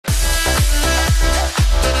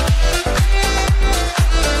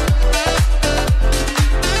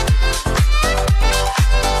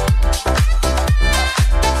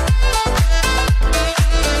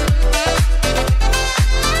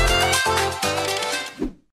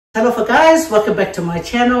Hello guys, welcome back to my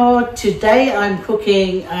channel. Today I'm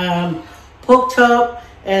cooking pork chop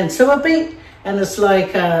and silver beet, and it's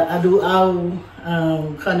like a luau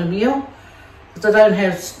kind of meal because I don't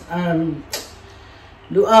have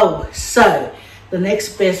luau. So the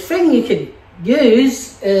next best thing you could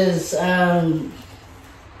use is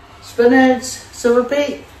spinach, silver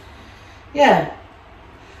beet. Yeah,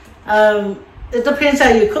 it depends how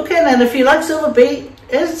you're cooking, and if you like silver beet,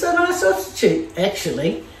 it's a nice substitute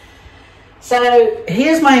actually. So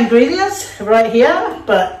here's my ingredients right here,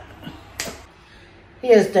 but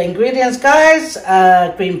here's the ingredients guys.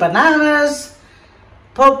 Green bananas,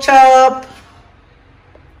 pork chop,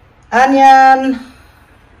 onion,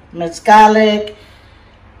 minced garlic,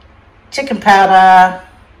 chicken powder,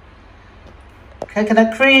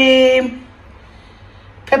 coconut cream,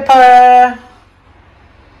 pepper,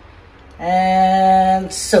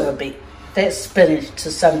 and silver beet. That's spinach to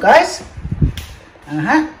some guys.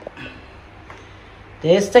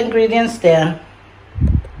 There's the ingredients there.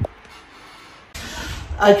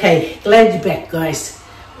 Okay, glad you're back guys.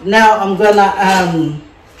 Now I'm gonna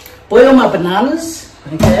boil my bananas,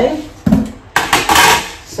 okay?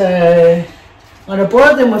 So I'm gonna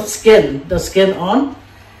boil them with the skin on.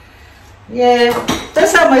 Yeah,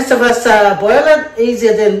 that's how most of us boil it,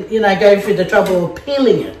 easier than, going through the trouble of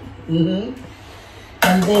peeling it.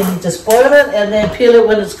 And then you just boil it and then peel it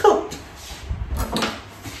when it's cooked.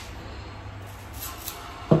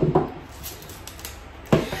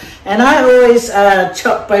 And I always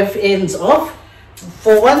chop both ends off.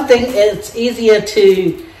 For one thing, it's easier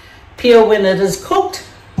to peel when it is cooked.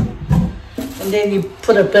 And then you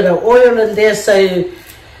put a bit of oil in there so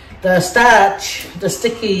the starch, the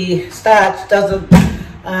sticky starch, doesn't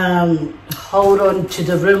hold on to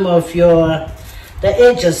the rim of the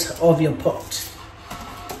edges of your pot.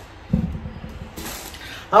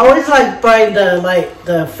 I always like buying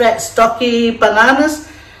the fat, stocky bananas.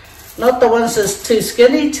 Not the ones that's too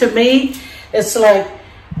skinny. To me, it's like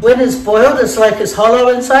when it's boiled, it's like it's hollow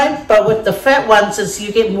inside. But with the fat ones,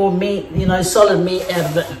 you get more meat, solid meat out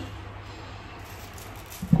of it.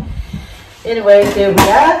 Anyway, there we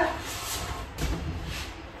are.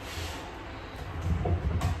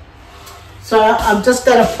 So I'm just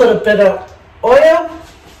going to put a bit of oil.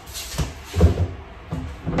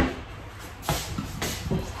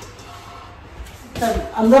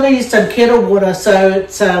 I'm going to use some kettle water so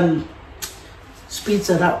it speeds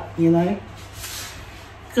it up, Got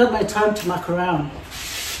no time to muck around.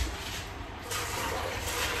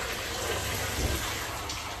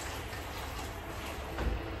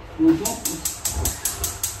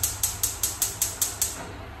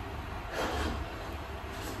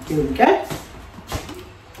 Here we go.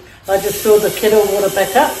 I just filled the kettle water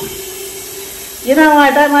back up.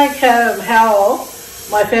 I don't like how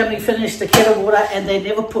my family finished the kettle water and they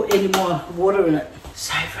never put any more water in it.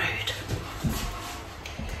 So rude.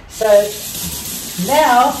 So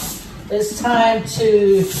now it's time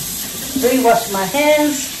to re-wash my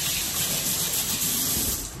hands.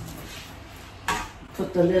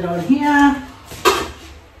 Put the lid on here.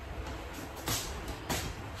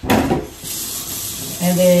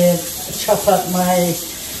 And then chop up my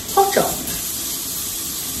pork chop.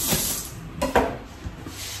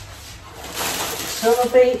 Silver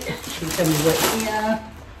beet, she's going to be wet here.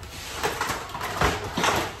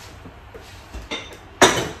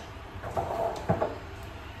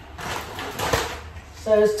 So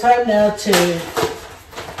it's time now to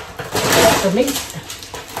cut the meat.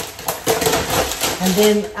 And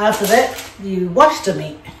then after that, you wash the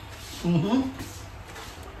meat.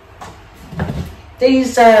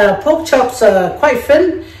 These pork chops are quite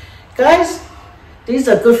thin, guys. These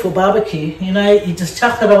are good for barbecue, you just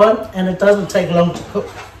chuck it on and it doesn't take long to cook.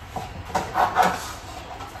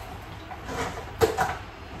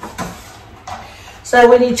 So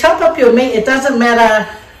when you chop up your meat, it doesn't matter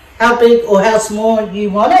how big or how small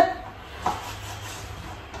you want it.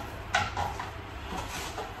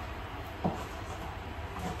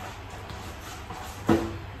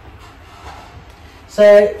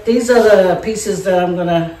 So these are the pieces that I'm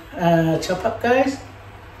gonna chop up, guys.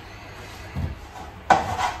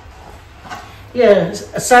 Yeah,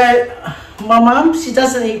 so my mum, she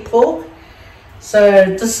doesn't eat pork, so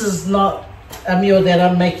this is not a meal that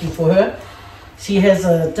I'm making for her. She has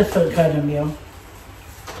a different kind of meal.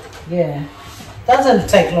 Yeah, doesn't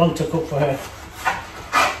take long to cook for her.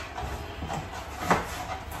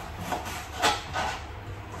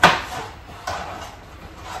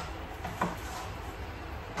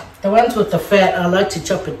 The ones with the fat, I like to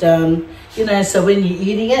chop it down, so when you're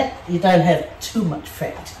eating it, you don't have too much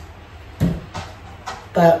fat.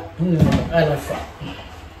 But, I like fat.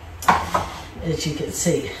 as you can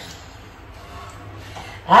see.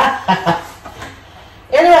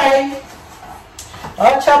 Anyway,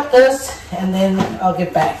 I'll chop this and then I'll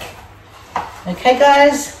get back. Okay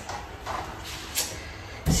guys,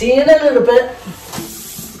 see you in a little bit.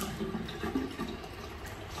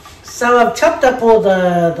 So I've chopped up all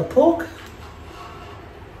the pork.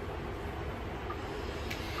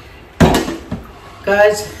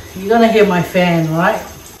 Guys, you're gonna hear my fan, right?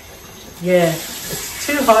 Yeah, it's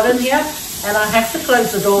too hot in here and I have to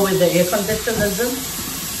close the door where the air conditioner is in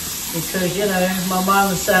because, you know, my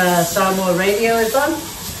mom's Samoa radio is on.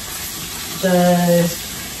 So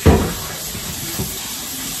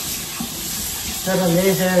gotta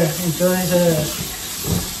let her enjoy her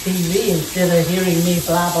TV instead of hearing me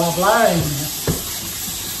blah blah blah.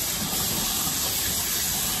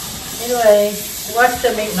 Anyway, wash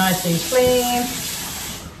the meat nice and clean.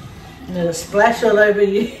 Let it splash all over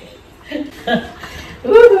you.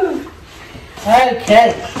 Woo!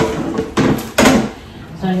 Okay.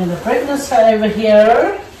 So I'm going to bring this over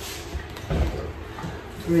here.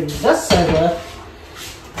 Bring this over.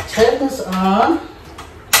 Turn this on.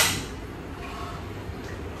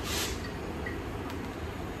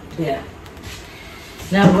 Yeah.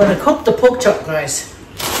 Now I'm going to cook the pork chop, guys.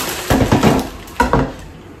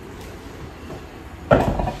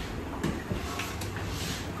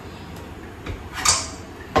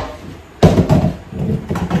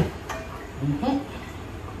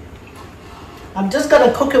 I'm just going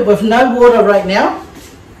to cook it with no water right now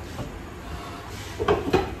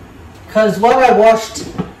because while I washed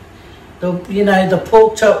the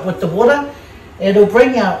pork chop with the water, it'll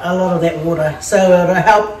bring out a lot of that water, so it'll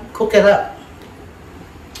help cook it up.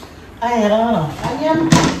 I add on an onion.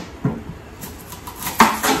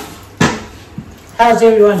 How's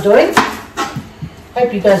everyone doing?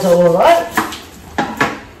 Hope you guys are all right.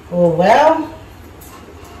 All well.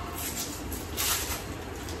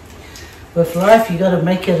 With life, you got to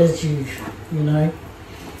make it as you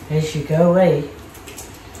go away.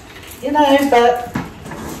 But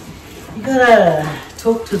you got to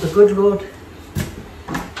talk to the good Lord.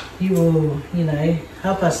 He will,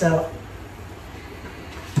 help us out.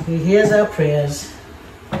 He hears our prayers,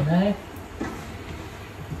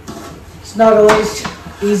 It's not always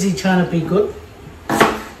easy trying to be good.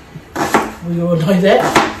 We all know that.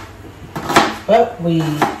 But we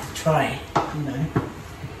try,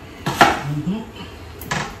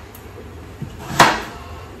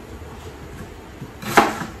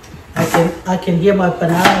 I can hear my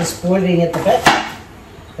bananas boiling at the back.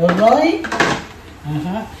 Really?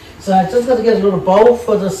 So I just got to get a little bowl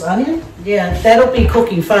for this onion. Yeah, that'll be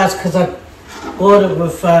cooking fast because I boiled it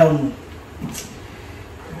with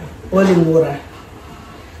boiling water.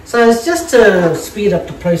 So it's just to speed up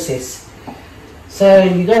the process. So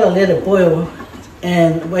you got to let it boil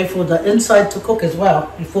and wait for the inside to cook as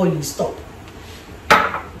well before you stop.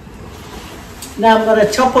 Now I'm going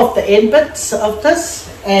to chop off the end bits of this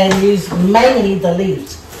and use mainly the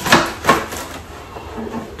leaves.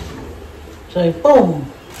 So boom.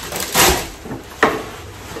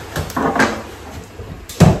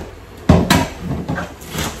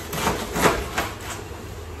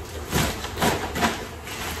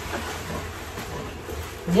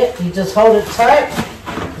 Yep, you just hold it tight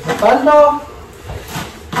with a bundle.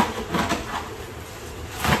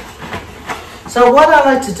 So what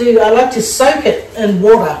I like to do, I like to soak it in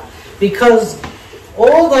water because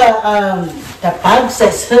all the bugs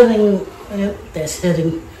that's hitting,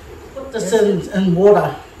 put this in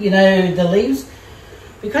water, the leaves,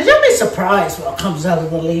 because you'll be surprised what comes out of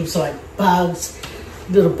the leaves, like bugs,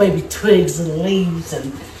 little baby twigs and leaves,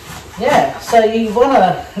 and yeah, so you want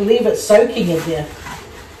to leave it soaking in there.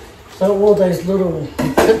 So all those little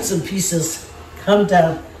bits and pieces come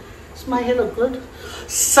down. Does my hair look good?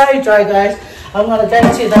 So dry, guys. I'm gonna go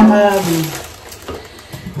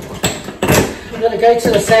to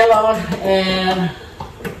the salon and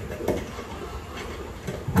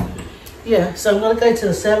yeah. So I'm gonna go to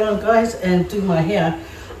the salon, guys, and do my hair.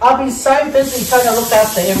 I've been so busy trying to look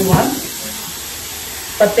after everyone,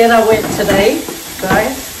 but then I went today,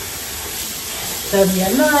 guys. Done me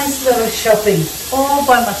a nice little shopping all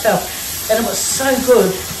by myself, and it was so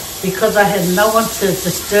good because I had no one to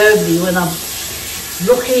disturb me when I'm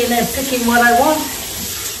looking and picking what I want.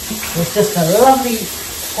 It was just a lovely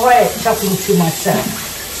quiet shopping to myself.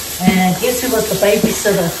 And guess who was the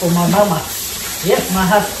babysitter for my mama? Yep, my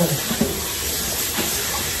husband.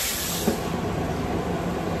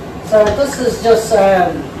 So this is just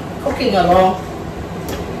cooking along.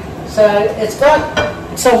 So it's got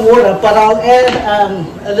some water, but I'll add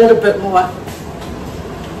a little bit more.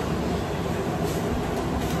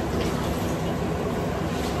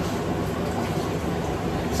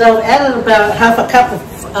 So I've added about half a cup of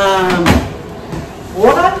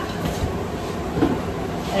water,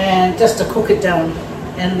 and just to cook it down.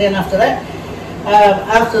 And then after that,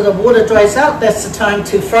 after the water dries out, that's the time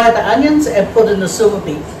to fry the onions and put in the silver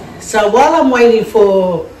beet. So while I'm waiting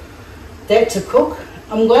for that to cook,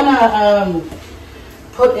 I'm gonna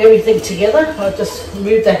put everything together. I'll just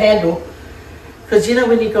remove the handle, because you know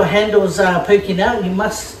when you got handles poking out, you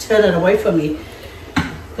must turn it away from you,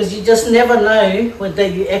 because you just never know whether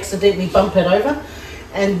you accidentally bump it over,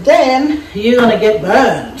 and then you're gonna get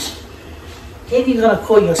burned. Then you're gonna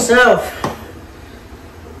call yourself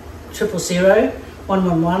 000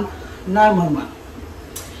 111 911.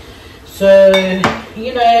 So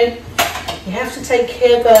you know you have to take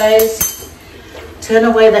care, guys. Turn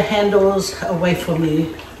away the handles away from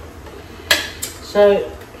you. So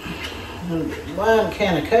 1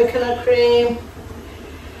 can of coconut cream.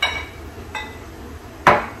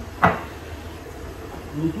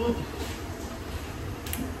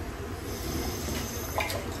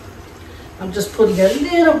 I'm just putting a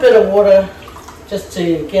little bit of water just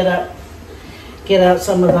to get out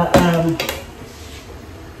some of the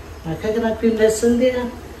coconut cream that's in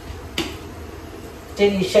there.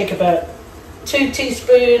 Then you shake about 2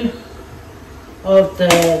 teaspoons of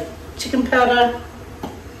the chicken powder,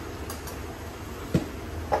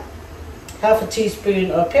 half a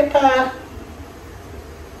teaspoon of pepper,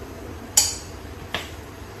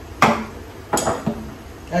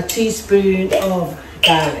 a teaspoon of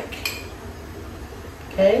garlic.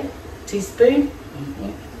 Okay, teaspoon.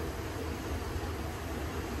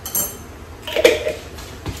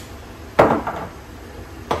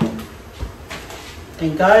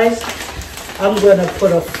 And guys, I'm going to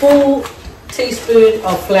put a full teaspoon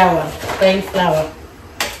of flour, plain flour.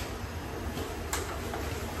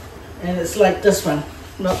 And it's like this one.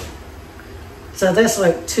 Look. So that's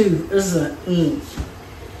like 2, isn't it?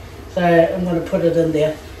 So I'm going to put it in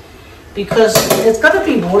there, because it's got to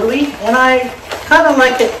be watery, and I kind of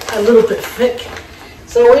like it a little bit thick.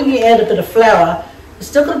 So when you add a bit of flour, it's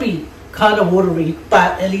still going to be kind of watery,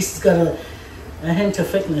 but at least it's got a hint of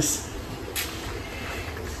thickness.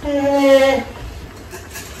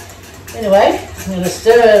 Anyway, I'm going to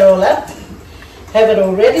stir it all up, have it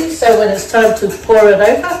all ready, so when it's time to pour it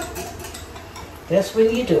over, that's when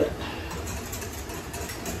you do it.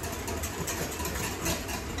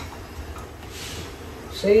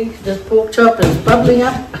 See, this pork chop is bubbling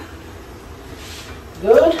up.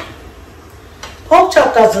 Good. Pork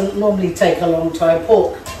chop doesn't normally take a long time,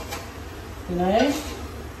 pork, you know.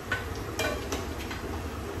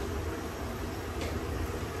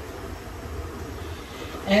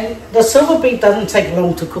 And the silver beet doesn't take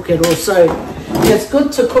long to cook at all, so it's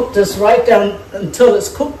good to cook this right down until it's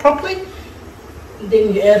cooked properly. And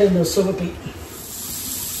then you add in the silver beet.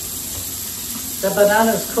 The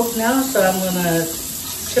banana is cooked now, so I'm going to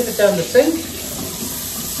tip it down the sink.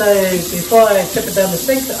 So before I tip it down the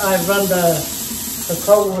sink, I run the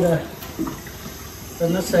cold water. They're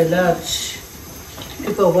not so large.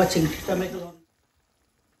 People are watching. Don't make it long.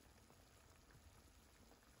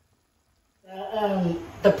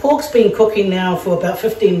 The pork's been cooking now for about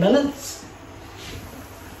 15 minutes.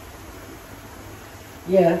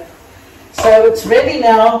 Yeah. So it's ready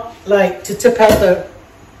now, like, to tip out the...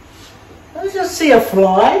 Let's just see a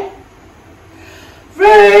fly.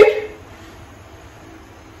 Rude!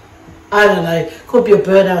 I don't know. Could be a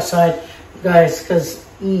bird outside, guys, because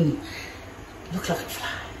looks like a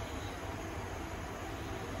fly.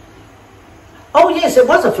 Oh yes, it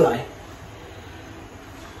was a fly.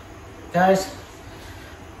 Guys,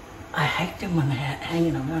 I hate them when they're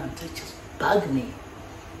hanging around. They just bug me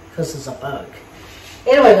because it's a bug.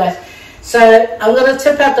 Anyway, guys, so I'm going to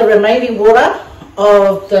tip out the remaining water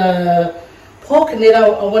of the pork, and then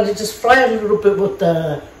I want to just fry it a little bit with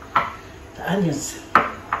the onions.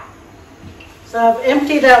 So I've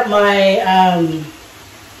emptied out my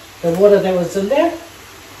the water that was in there.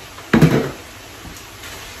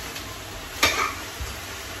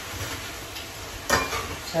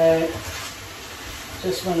 So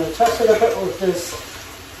just want to toss it a bit with this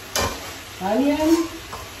onion.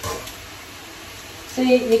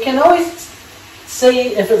 See, you can always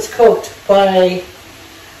see if it's cooked by,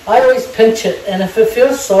 I always pinch it, and if it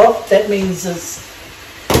feels soft, that means it's,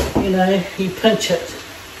 you know, you pinch it.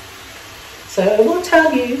 So it will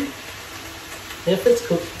tell you if it's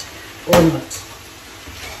cooked or not.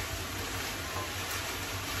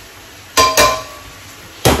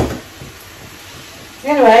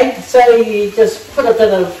 Anyway, so you just put a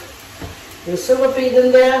bit of your silver beet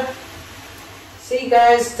in there. See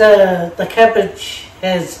guys, the cabbage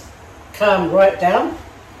has calmed right down.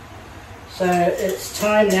 So it's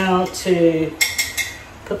time now to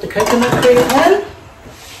Put the coconut cream in.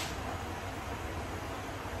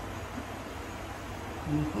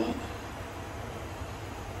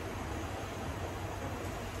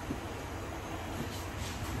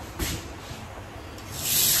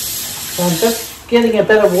 So I'm just getting a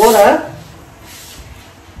bit of water,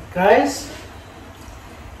 guys,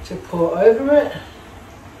 to pour over it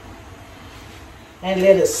and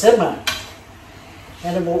let it simmer.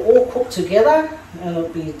 And it will all cook together and it'll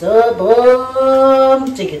be da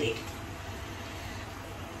bum diggity.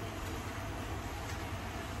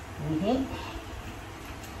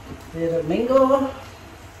 Let it mingle.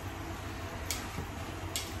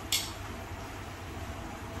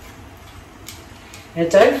 And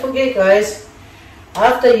don't forget, guys,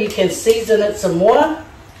 after you can season it some more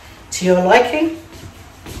to your liking.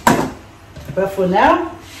 But for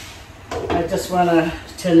now, I just want to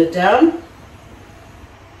turn it down.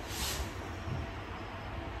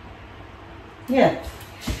 Yeah.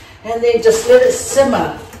 And then just let it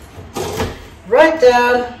simmer right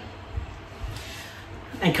down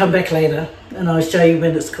and come back later and I'll show you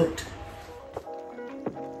when it's cooked.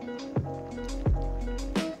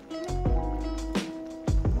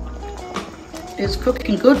 It's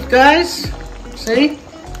cooking good, guys. See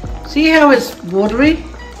how it's watery,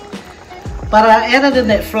 but I added in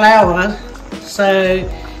that flour so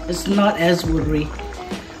it's not as watery.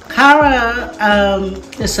 Kara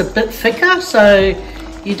is a bit thicker, so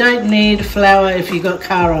you don't need flour if you got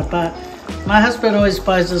Kara, but my husband always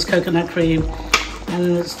buys this coconut cream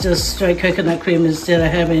and it's just straight coconut cream instead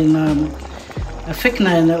of having a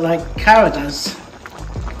thickener in it like Kara does.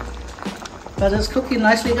 But it's cooking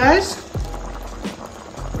nicely, guys.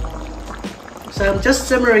 So I'm just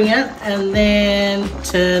simmering it and then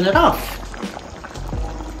turn it off.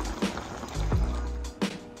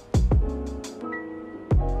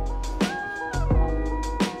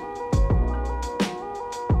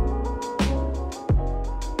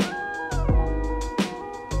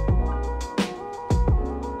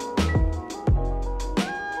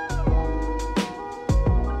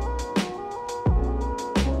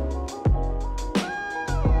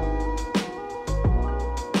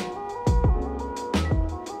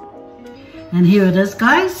 And here it is,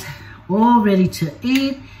 guys, all ready to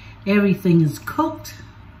eat. Everything is cooked.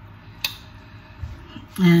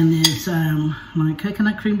 And there's my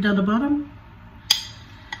coconut cream down the bottom.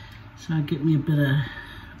 So I'll get me a bit of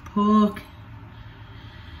pork,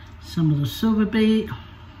 some of the silver beet.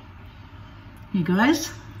 Here,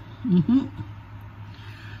 guys.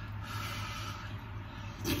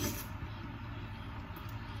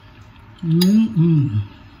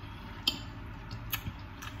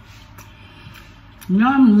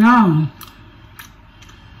 Yum, yum.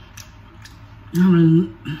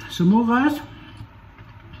 And some more, guys.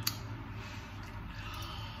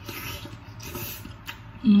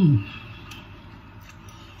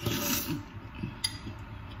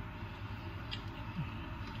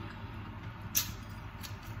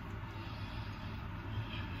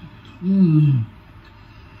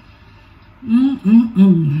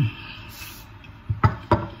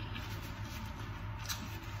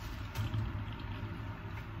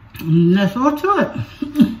 And that's all to it.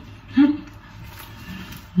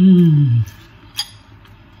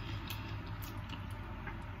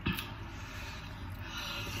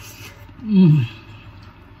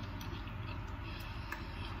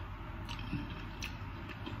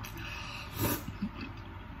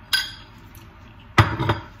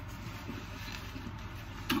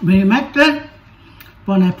 Remaster,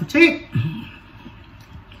 bon appetit.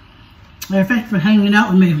 Thanks for hanging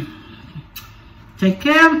out with me. Take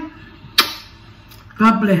care.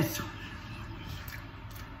 God bless.